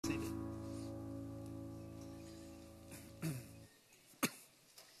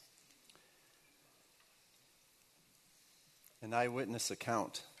An eyewitness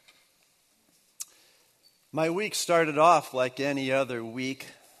account. My week started off like any other week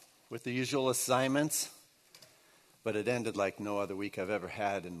with the usual assignments, but it ended like no other week I've ever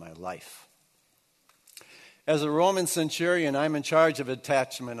had in my life. As a Roman centurion, I'm in charge of a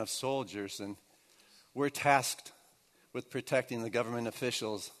detachment of soldiers, and we're tasked with protecting the government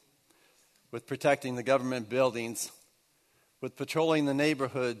officials, with protecting the government buildings, with patrolling the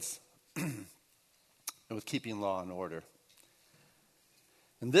neighborhoods, and with keeping law and order.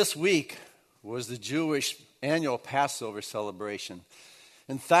 And this week was the Jewish annual Passover celebration.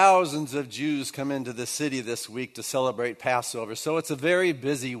 And thousands of Jews come into the city this week to celebrate Passover. So it's a very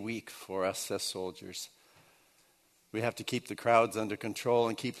busy week for us as soldiers. We have to keep the crowds under control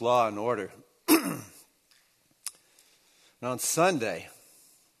and keep law and order. And on Sunday,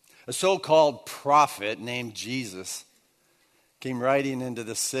 a so-called prophet named Jesus came riding into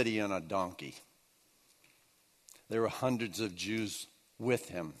the city on a donkey. There were hundreds of Jews with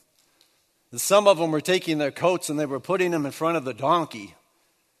him. And some of them were taking their coats and they were putting them in front of the donkey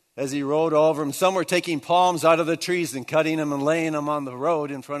as he rode over them. Some were taking palms out of the trees and cutting them and laying them on the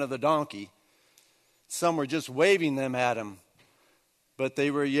road in front of the donkey. Some were just waving them at him, but they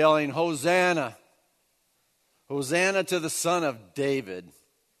were yelling, "Hosanna! Hosanna to the Son of David.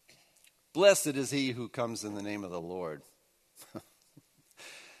 Blessed is he who comes in the name of the Lord."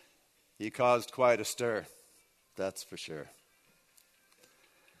 He caused quite a stir, that's for sure.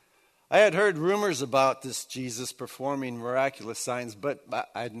 I had heard rumors about this Jesus performing miraculous signs, but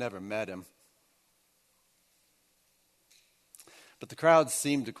I'd never met him. But the crowd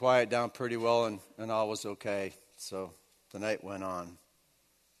seemed to quiet down pretty well, and all was okay. So the night went on.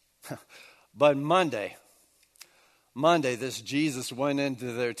 But Monday, this Jesus went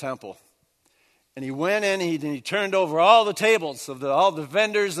into their temple. And he went in and he turned over all the tables of all the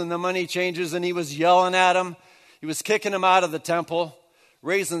vendors and the money changers, and he was yelling at them. He was kicking them out of the temple,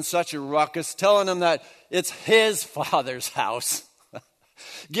 raising such a ruckus, telling them that it's his Father's house.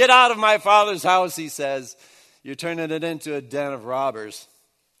 "Get out of my Father's house," he says. "You're turning it into a den of robbers."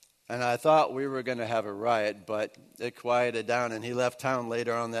 And I thought we were going to have a riot, but it quieted down, and he left town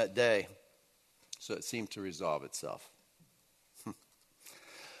later on that day. So it seemed to resolve itself.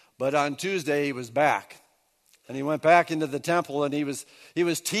 But on Tuesday, he was back. And he went back into the temple, and he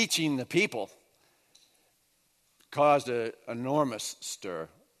was teaching the people. Caused an enormous stir.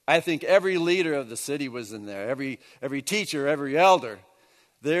 I think every leader of the city was in there. Every teacher, every elder.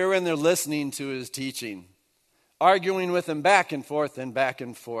 They were in there listening to his teaching. Arguing with him back and forth and back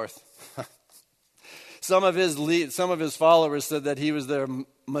and forth. Some of his followers said that he was their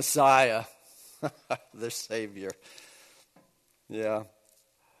Messiah. Their Savior. Yeah.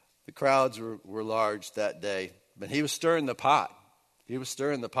 The crowds were large that day. But he was stirring the pot.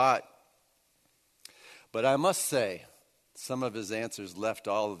 But I must say, some of his answers left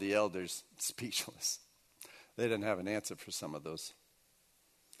all of the elders speechless. They didn't have an answer for some of those.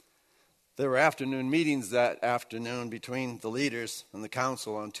 There were afternoon meetings that afternoon between the leaders and the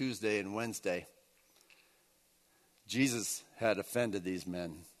council on Tuesday and Wednesday. Jesus had offended these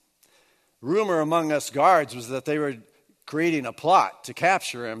men. Rumor among us guards was that they were creating a plot to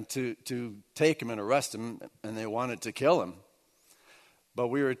capture him, to take him and arrest him, and they wanted to kill him. But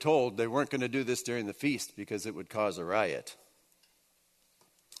we were told they weren't going to do this during the feast because it would cause a riot.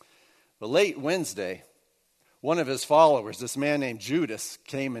 But late Wednesday, one of his followers, this man named Judas,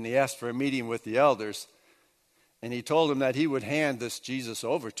 came and he asked for a meeting with the elders. And he told them that he would hand this Jesus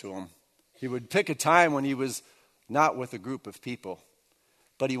over to him. He would pick a time when he was not with a group of people,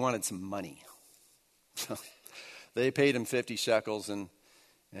 but he wanted some money. So they paid him 50 shekels and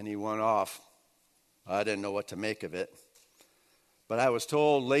he went off. I didn't know what to make of it. But I was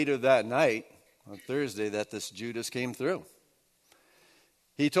told later that night, on Thursday, that this Judas came through.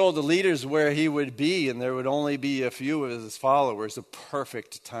 He told the leaders where he would be, and there would only be a few of his followers, a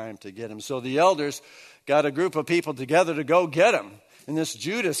perfect time to get him. So the elders got a group of people together to go get him. And this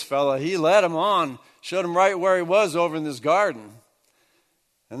Judas fella, he led him on, showed him right where he was over in this garden.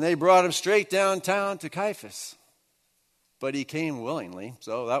 And they brought him straight downtown to Caiaphas. But he came willingly,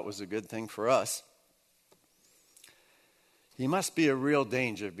 so that was a good thing for us. He must be a real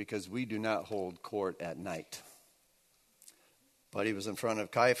danger because we do not hold court at night. But he was in front of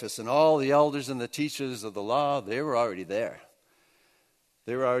Caiaphas, and all the elders and the teachers of the law, they were already there.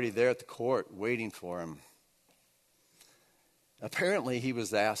 They were already there at the court waiting for him. Apparently, he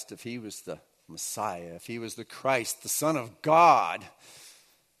was asked if he was the Messiah, if he was the Christ, the Son of God.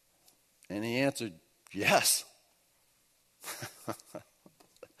 And he answered, yes.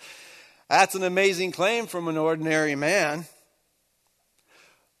 That's an amazing claim from an ordinary man.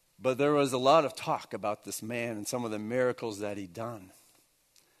 But there was a lot of talk about this man and some of the miracles that he'd done.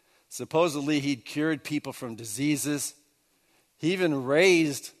 Supposedly, he'd cured people from diseases. He even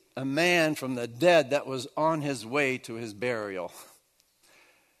raised a man from the dead that was on his way to his burial.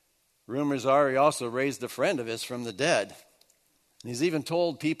 Rumors are he also raised a friend of his from the dead. And he's even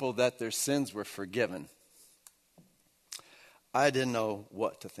told people that their sins were forgiven. I didn't know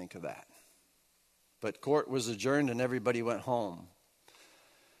what to think of that. But court was adjourned and everybody went home.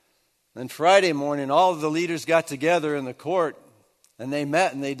 Then Friday morning, all of the leaders got together in the court and they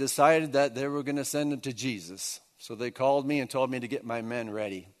met and they decided that they were going to send him to Jesus. So they called me and told me to get my men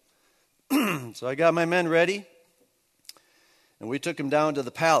ready. So I got my men ready and we took him down to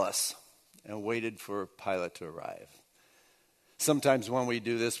the palace and waited for Pilate to arrive. Sometimes when we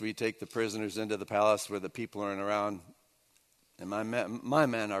do this, we take the prisoners into the palace where the people aren't around. And my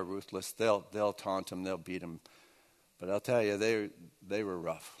men are ruthless. They'll taunt him, they'll beat him. But I'll tell you, they were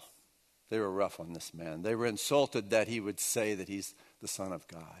rough. They were rough on this man. They were insulted that he would say that he's the Son of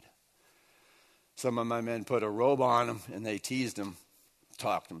God. Some of my men put a robe on him and they teased him,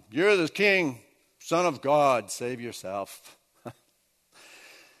 talked him. You're the king, Son of God, save yourself. And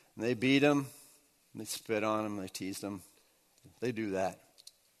they beat him, they spit on him, they teased him. They do that.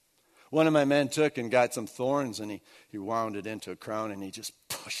 One of my men took and got some thorns and he wound it into a crown and he just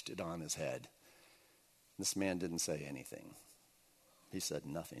pushed it on his head. This man didn't say anything. He said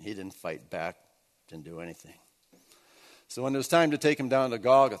nothing. He didn't fight back, didn't do anything. So when it was time to take him down to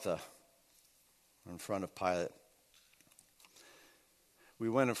Golgotha in front of Pilate, we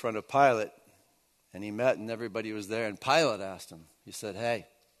went in front of Pilate and he met and everybody was there. And Pilate asked him, he said, hey,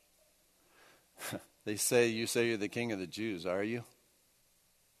 you say you're the king of the Jews, are you?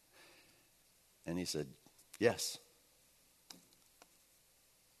 And he said, yes.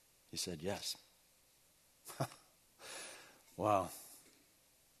 He said, yes. Wow.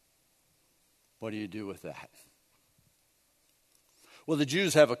 What do you do with that? Well, the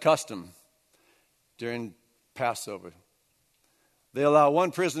Jews have a custom during Passover. They allow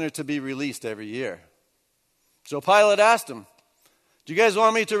one prisoner to be released every year. So Pilate asked him, do you guys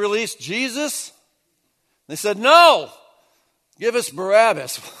want me to release Jesus? They said, no, give us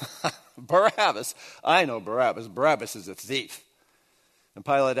Barabbas. Barabbas. I know Barabbas. Barabbas is a thief. And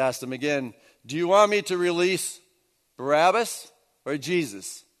Pilate asked him again, do you want me to release Barabbas or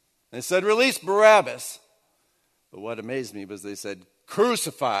Jesus? And they said, release Barabbas. But what amazed me was they said,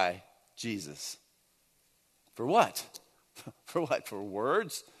 crucify Jesus. For what? For what? For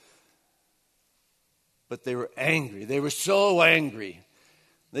words? But they were angry. They were so angry.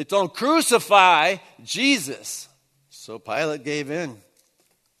 They told him, crucify Jesus. So Pilate gave in.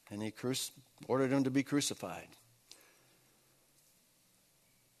 And he ordered him to be crucified.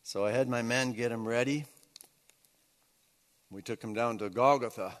 So I had my men get him ready. We took him down to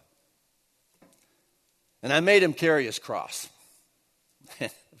Golgotha. And I made him carry his cross.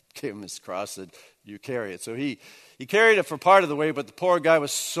 Gave him his cross, said, you carry it. So he carried it for part of the way, but the poor guy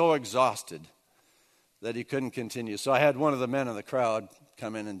was so exhausted that he couldn't continue. So I had one of the men in the crowd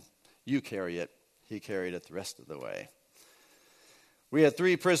come in and, you carry it. He carried it the rest of the way. We had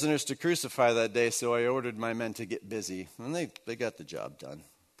 3 prisoners to crucify that day, so I ordered my men to get busy. And they got the job done.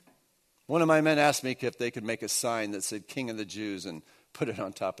 One of my men asked me if they could make a sign that said King of the Jews and put it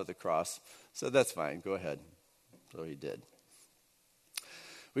on top of the cross. So that's fine, go ahead. So he did.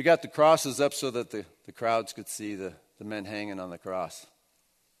 We got the crosses up so that the crowds could see the men hanging on the cross.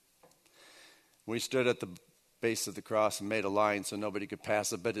 We stood at the base of the cross and made a line so nobody could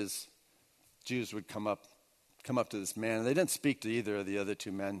pass it, but as Jews would come up to this man, and they didn't speak to either of the other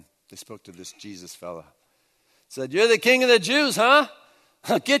 2 men. They spoke to this Jesus fella. Said, you're the king of the Jews, huh?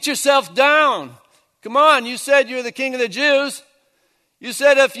 Get yourself down. Come on, you said you're the king of the Jews. You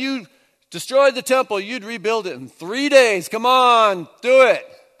said if you destroyed the temple, you'd rebuild it in 3 days. Come on, do it.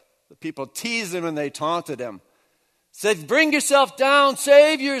 The people teased him and they taunted him. Said, bring yourself down,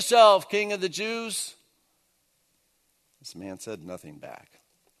 save yourself, king of the Jews. This man said nothing back.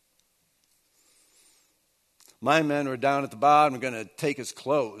 My men were down at the bottom going to take his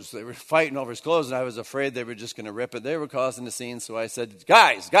clothes. They were fighting over his clothes, and I was afraid they were just going to rip it. They were causing a scene, so I said,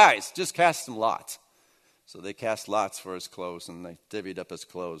 guys, just cast some lots. So they cast lots for his clothes, and they divvied up his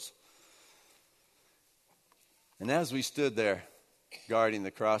clothes. And as we stood there guarding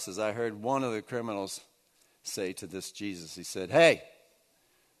the crosses, I heard one of the criminals say to this Jesus, he said, hey,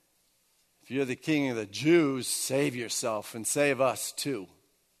 if you're the king of the Jews, save yourself and save us too.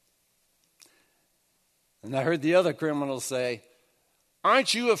 And I heard the other criminals say,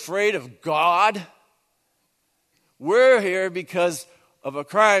 aren't you afraid of God? We're here because of the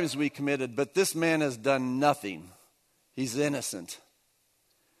crimes we committed, but this man has done nothing. He's innocent.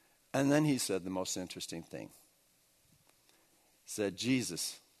 And then he said the most interesting thing. He said,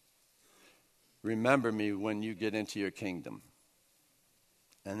 Jesus, remember me when you get into your kingdom.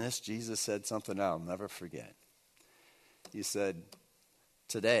 And this Jesus said something I'll never forget. He said,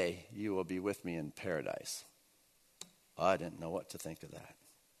 today you will be with me in paradise. I didn't know what to think of that.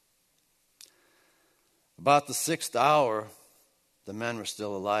 About the 6th hour, the men were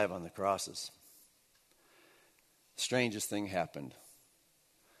still alive on the crosses. The strangest thing happened.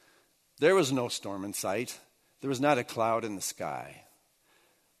 There was no storm in sight. There was not a cloud in the sky.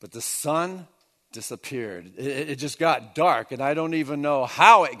 But the sun disappeared. It just got dark, and I don't even know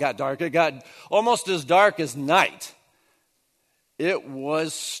how it got dark. It got almost as dark as night. It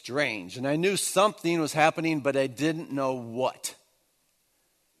was strange, and I knew something was happening, but I didn't know what.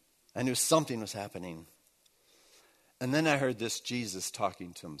 I knew something was happening. And then I heard this Jesus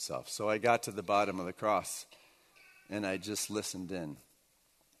talking to himself. So I got to the bottom of the cross, and I just listened in.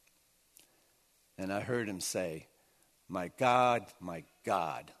 And I heard him say, my God,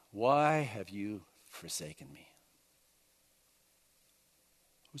 why have you forsaken me?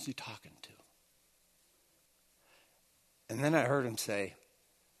 Who's he talking to? And then I heard him say,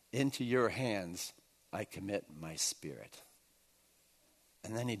 into your hands I commit my spirit.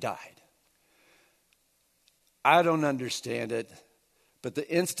 And then he died. I don't understand it, but the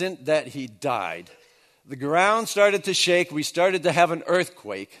instant that he died, the ground started to shake. We started to have an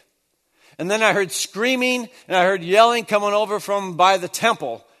earthquake. And then I heard screaming and I heard yelling coming over from by the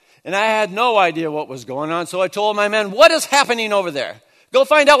temple. And I had no idea what was going on. So I told my men, what is happening over there? Go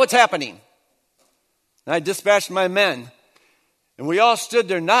find out what's happening. And I dispatched my men. And we all stood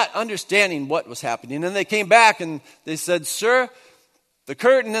there not understanding what was happening. And they came back and they said, sir, the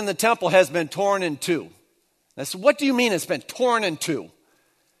curtain in the temple has been torn in two. And I said, what do you mean it's been torn in two?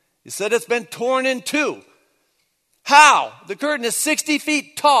 He said, it's been torn in two. How? The curtain is 60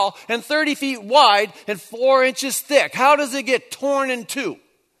 feet tall and 30 feet wide and 4 inches thick. How does it get torn in two?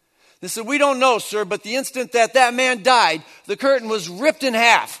 They said, we don't know, sir, but the instant that that man died, the curtain was ripped in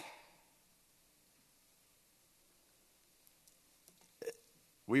half.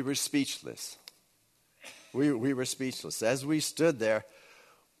 We were speechless. We were speechless. As we stood there,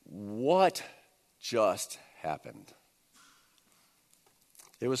 what just happened?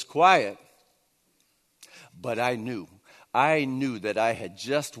 It was quiet, but I knew that I had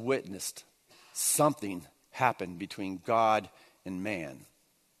just witnessed something happen between God and man.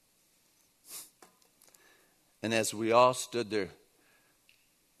 And as we all stood there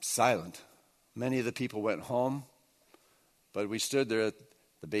silent, many of the people went home, but we stood there at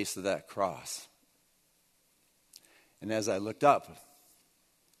the base of that cross. And as I looked up,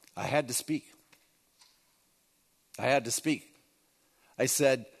 I had to speak. I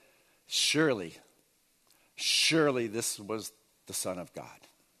said, surely this was the Son of God.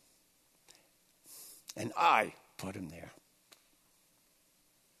 And I put him there.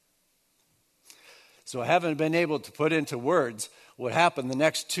 So I haven't been able to put into words what happened the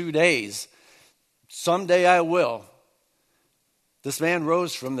next 2 days. Someday I will. This man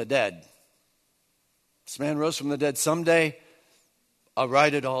rose from the dead. Someday I'll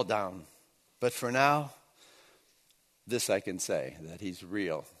write it all down. But for now, this I can say, that he's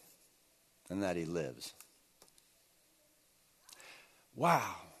real and that he lives.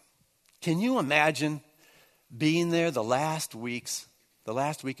 Wow. Can you imagine being there the last week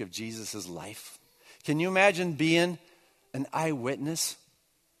of Jesus' life? Can you imagine being an eyewitness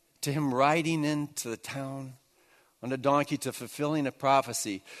to him riding into the town on a donkey, to fulfilling a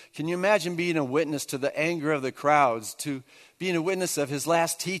prophecy? Can you imagine being a witness to the anger of the crowds, to being a witness of his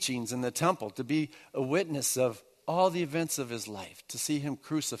last teachings in the temple, to be a witness of all the events of his life, to see him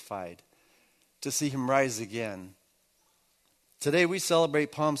crucified, to see him rise again? Today we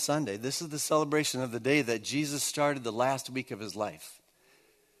celebrate Palm Sunday. This is the celebration of the day that Jesus started the last week of his life,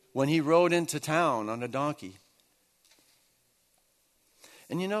 when he rode into town on a donkey.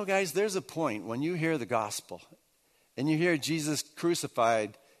 And you know, guys, there's a point when you hear the gospel and you hear Jesus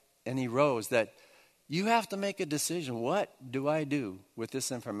crucified and he rose, that you have to make a decision. What do I do with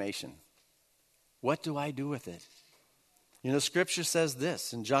this information? What do I do with it? You know, Scripture says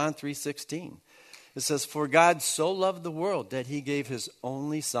this in John 3:16. It says, for God so loved the world that he gave his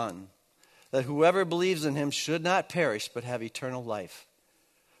only Son, that whoever believes in him should not perish but have eternal life.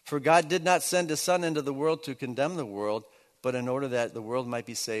 For God did not send his Son into the world to condemn the world, but in order that the world might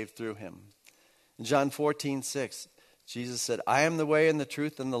be saved through him. In John 14:6, Jesus said, I am the way and the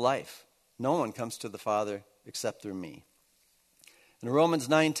truth and the life. No one comes to the Father except through me. In Romans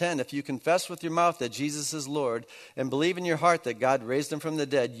 9:10, if you confess with your mouth that Jesus is Lord and believe in your heart that God raised him from the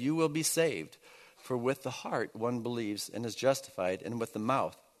dead, you will be saved. For with the heart one believes and is justified, and with the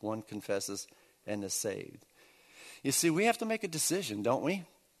mouth one confesses and is saved. You see, we have to make a decision, don't we?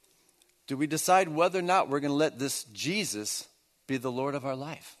 Do we decide whether or not we're going to let this Jesus be the Lord of our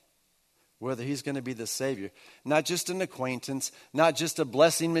life? Whether he's going to be the Savior. Not just an acquaintance, not just a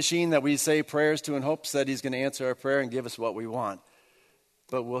blessing machine that we say prayers to in hopes that he's going to answer our prayer and give us what we want.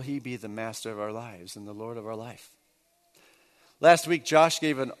 But will he be the master of our lives and the Lord of our life? Last week, Josh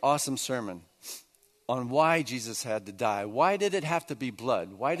gave an awesome sermon on why Jesus had to die. Why did it have to be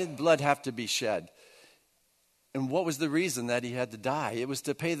blood? Why did blood have to be shed? And what was the reason that he had to die? It was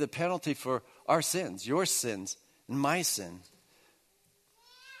to pay the penalty for our sins, your sins, and my sin.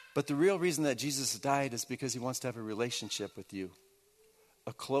 But the real reason that Jesus died is because he wants to have a relationship with you,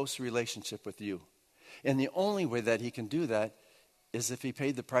 a close relationship with you. And the only way that he can do that is if he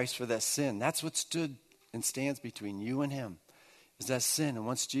paid the price for that sin. That's what stood and stands between you and him, is that sin. And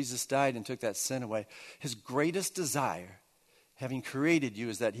once Jesus died and took that sin away, his greatest desire, having created you,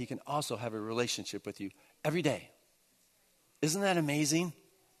 is that he can also have a relationship with you every day. Isn't that amazing?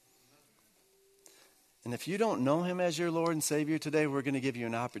 And if you don't know him as your Lord and Savior today, we're going to give you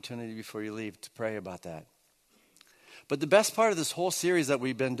an opportunity before you leave to pray about that. But the best part of this whole series that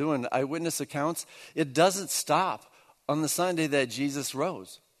we've been doing, Eyewitness Accounts, it doesn't stop on the Sunday that Jesus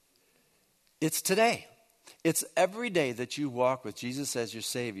rose. It's today. It's every day that you walk with Jesus as your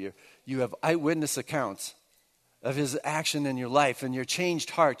Savior. You have eyewitness accounts of his action in your life and your changed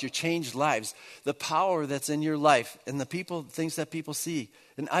heart, your changed lives, the power that's in your life and the things that people see.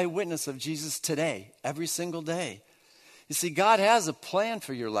 An eyewitness of Jesus today, every single day. You see, God has a plan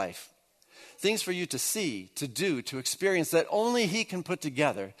for your life. Things for you to see, to do, to experience that only he can put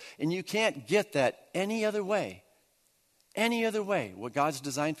together. And you can't get that any other way, what God's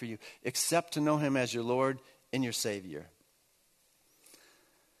designed for you, except to know him as your Lord and your Savior.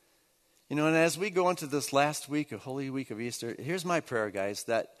 You know, and as we go into this last week, a Holy Week of Easter, here's my prayer, guys,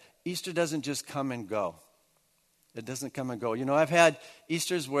 that Easter doesn't just come and go. It doesn't come and go. You know, I've had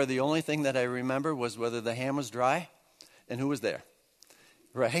Easters where the only thing that I remember was whether the ham was dry and who was there,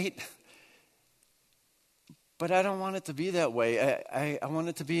 right? But I don't want it to be that way. I want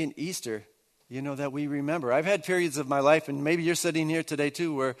it to be an Easter, you know, that we remember. I've had periods of my life, and maybe you're sitting here today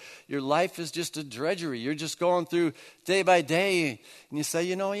too, where your life is just a drudgery. You're just going through day by day, and you say,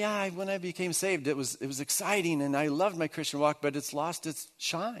 you know, yeah, when I became saved, it was exciting, and I loved my Christian walk, but it's lost its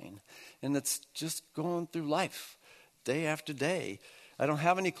shine, and it's just going through life day after day. I don't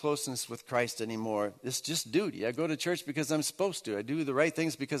have any closeness with Christ anymore. It's just duty. I go to church because I'm supposed to. I do the right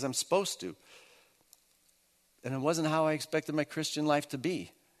things because I'm supposed to. And it wasn't how I expected my Christian life to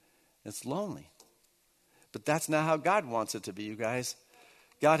be. It's lonely. But that's not how God wants it to be, you guys.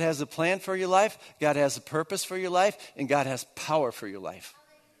 God has a plan for your life. God has a purpose for your life. And God has power for your life.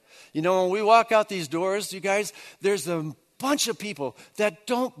 You know, when we walk out these doors, you guys, there's a bunch of people that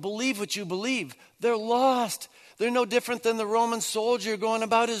don't believe what you believe. They're lost. They're no different than the Roman soldier going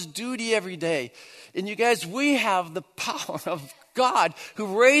about his duty every day. And you guys, we have the power of God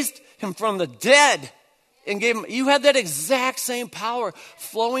who raised him from the dead. And gave him, you have that exact same power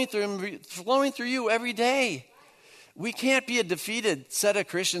flowing through you every day. We can't be a defeated set of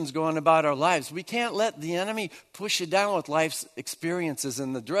Christians going about our lives. We can't let the enemy push you down with life's experiences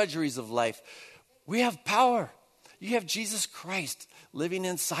and the drudgeries of life. We have power. You have Jesus Christ living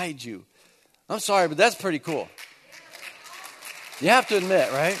inside you. I'm sorry, but that's pretty cool. You have to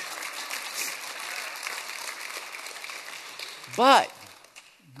admit, right? But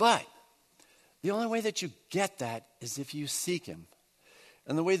the only way that you get that is if you seek him.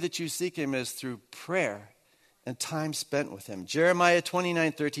 And the way that you seek him is through prayer and time spent with him. Jeremiah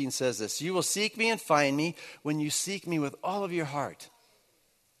 29:13 says this, you will seek me and find me when you seek me with all of your heart.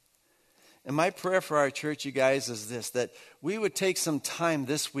 And my prayer for our church, you guys, is this, that we would take some time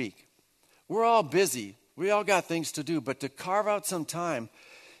this week. We're all busy. We all got things to do, but to carve out some time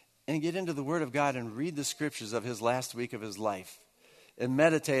and get into the Word of God and read the scriptures of his last week of his life. And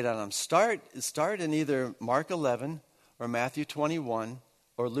meditate on them. Start in either Mark 11 or Matthew 21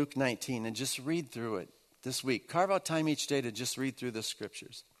 or Luke 19 and just read through it this week. Carve out time each day to just read through the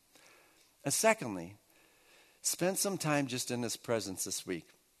scriptures. And secondly, spend some time just in his presence this week.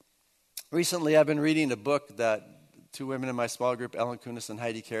 Recently, I've been reading a book that two women in my small group, Ellen Kunis and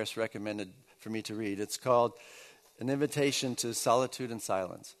Heidi Karras, recommended for me to read. It's called An Invitation to Solitude and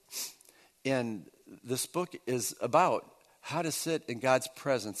Silence. And this book is about how to sit in God's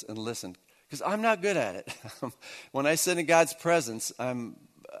presence and listen. Because I'm not good at it. When I sit in God's presence, I'm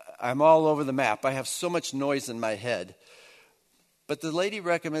all over the map. I have so much noise in my head. But the lady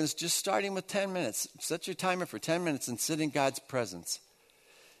recommends just starting with 10 minutes. Set your timer for 10 minutes and sit in God's presence.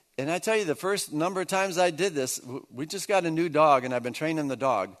 And I tell you, the first number of times I did this, we just got a new dog, and I've been training the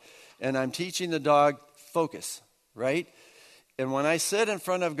dog. And I'm teaching the dog focus, right? And when I sit in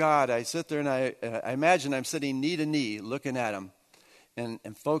front of God, I sit there and I imagine I'm sitting knee to knee looking at him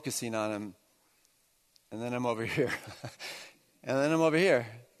and focusing on him. And then I'm over here. And then I'm over here.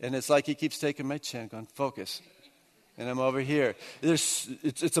 And it's like he keeps taking my chin, going, focus. And I'm over here.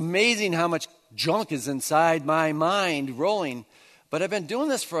 It's amazing how much junk is inside my mind rolling. But I've been doing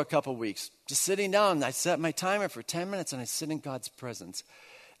this for a couple weeks, just sitting down. I set my timer for 10 minutes, and I sit in God's presence.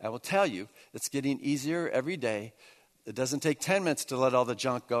 I will tell you, it's getting easier every day. It doesn't take 10 minutes to let all the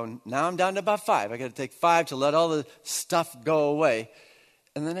junk go. Now I'm down to about 5. I got to take 5 to let all the stuff go away.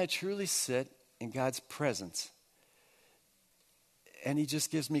 And then I truly sit in God's presence. And he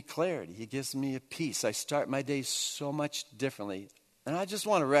just gives me clarity. He gives me a peace. I start my day so much differently. And I just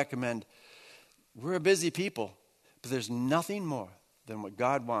want to recommend, we're a busy people, but there's nothing more than what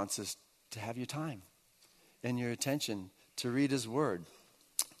God wants is to have your time and your attention to read his word.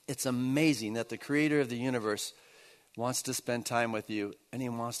 It's amazing that the creator of the universe wants to spend time with you, and he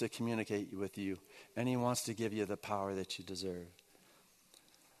wants to communicate with you, and he wants to give you the power that you deserve.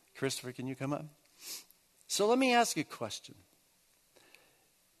 Christopher, can you come up? So let me ask you a question.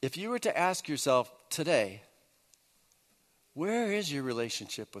 If you were to ask yourself today, where is your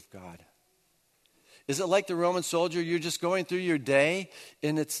relationship with God? Is it like the Roman soldier, you're just going through your day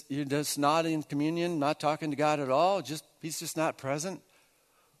and you're just not in communion, not talking to God at all, he's just not present?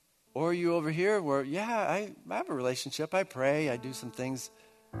 Or are you over here where, I have a relationship, I pray, I do some things.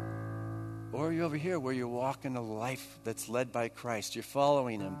 Or are you over here where you're walking a life that's led by Christ, you're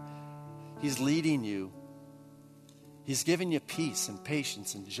following him, he's leading you, he's giving you peace and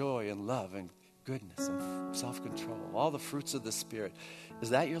patience and joy and love and goodness and self-control, all the fruits of the Spirit. Is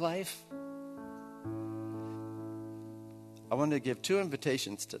that your life? I wanted to give 2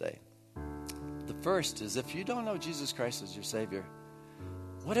 invitations today. The first is, if you don't know Jesus Christ as your Savior,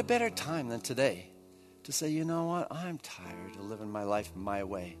 what a better time than today to say, you know what, I'm tired of living my life my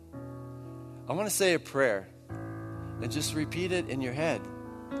way. I want to say a prayer and just repeat it in your head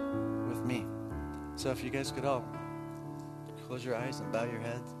with me. So if you guys could all close your eyes and bow your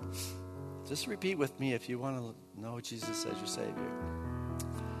heads. Just repeat with me if you want to know Jesus as your Savior.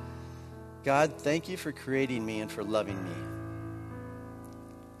 God, thank you for creating me and for loving me.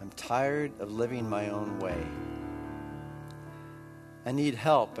 I'm tired of living my own way. I need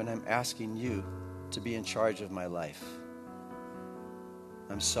help, and I'm asking you to be in charge of my life.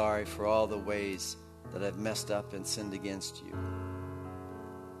 I'm sorry for all the ways that I've messed up and sinned against you.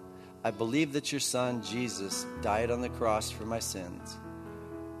 I believe that your Son, Jesus, died on the cross for my sins,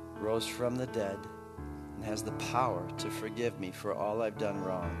 rose from the dead, and has the power to forgive me for all I've done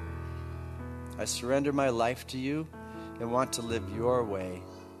wrong. I surrender my life to you and want to live your way,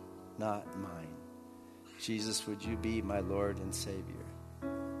 not mine. Jesus, would you be my Lord and Savior?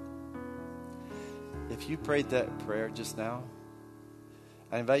 If you prayed that prayer just now,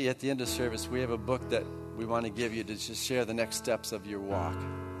 I invite you at the end of service, we have a book that we want to give you to just share the next steps of your walk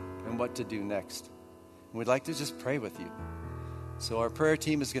and what to do next. And we'd like to just pray with you. So our prayer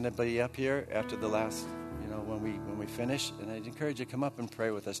team is going to be up here after the last, when we finish. And I'd encourage you to come up and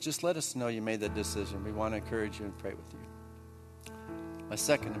pray with us. Just let us know you made that decision. We want to encourage you and pray with you. My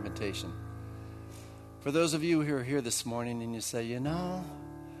second invitation. For those of you who are here this morning and you say,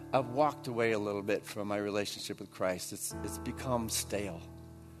 I've walked away a little bit from my relationship with Christ. It's become stale.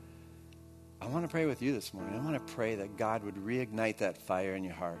 I want to pray with you this morning. I want to pray that God would reignite that fire in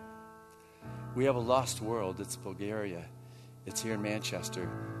your heart. We have a lost world. It's Bulgaria. It's here in Manchester.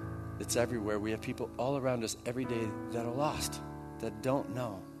 It's everywhere. We have people all around us every day that are lost, that don't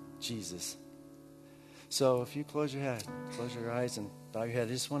know Jesus. So if you close your head, close your eyes and bow your head,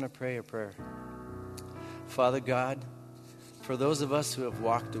 I just want to pray a prayer. Father God, for those of us who have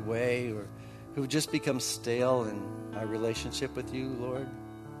walked away or who've just become stale in our relationship with you, Lord,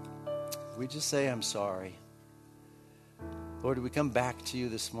 we just say, I'm sorry. Lord, we come back to you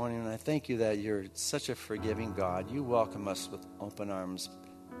this morning, and I thank you that you're such a forgiving God. You welcome us with open arms.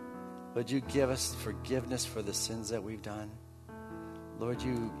 Lord, you give us forgiveness for the sins that we've done. Lord,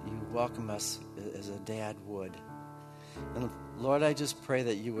 you welcome us as a dad would. And Lord, I just pray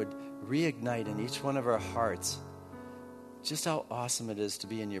that you would reignite in each one of our hearts just how awesome it is to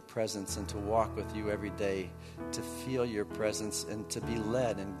be in your presence and to walk with you every day, to feel your presence and to be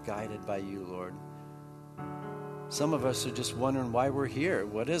led and guided by you, Lord. Some of us are just wondering why we're here.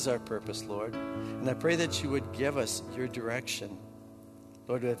 What is our purpose, Lord? And I pray that you would give us your direction.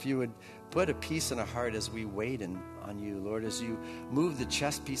 Lord, if you would put a peace in our heart as we wait on you, Lord, as you move the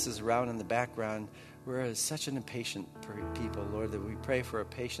chess pieces around in the background, we're such an impatient people, Lord, that we pray for a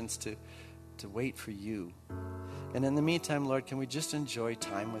patience to wait for you. And in the meantime, Lord, can we just enjoy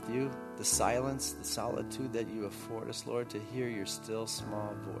time with you, the silence, the solitude that you afford us, Lord, to hear your still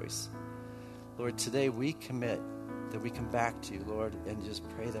small voice. Lord, today we commit that we come back to you, Lord, and just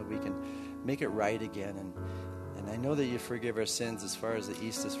pray that we can make it right again. And I know that you forgive our sins as far as the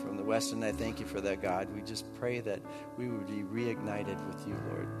east is from the west, and I thank you for that, God. We just pray that we would be reignited with you,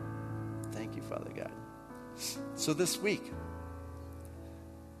 Lord. Thank you, Father God. So this week,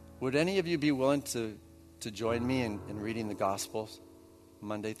 would any of you be willing to join me in reading the Gospels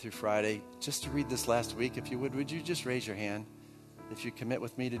Monday through Friday, just to read this last week? If you would you just raise your hand if you commit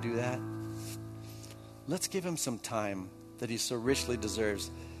with me to do that? Let's give him some time that he so richly deserves.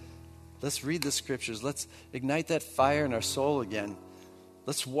 Let's read the scriptures. Let's ignite that fire in our soul again.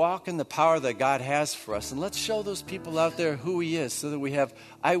 Let's walk in the power that God has for us. And let's show those people out there who he is so that we have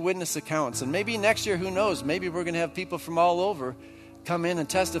eyewitness accounts. And maybe next year, who knows, maybe we're going to have people from all over come in and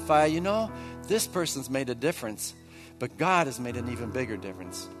testify, this person's made a difference, but God has made an even bigger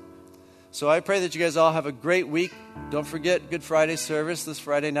difference. So I pray that you guys all have a great week. Don't forget Good Friday service this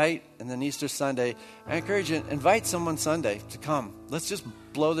Friday night and then Easter Sunday. I encourage you, invite someone Sunday to come. Let's just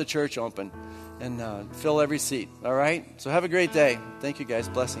blow the church open and fill every seat, all right? So have a great day. Thank you, guys.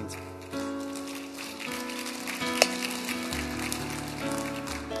 Blessings.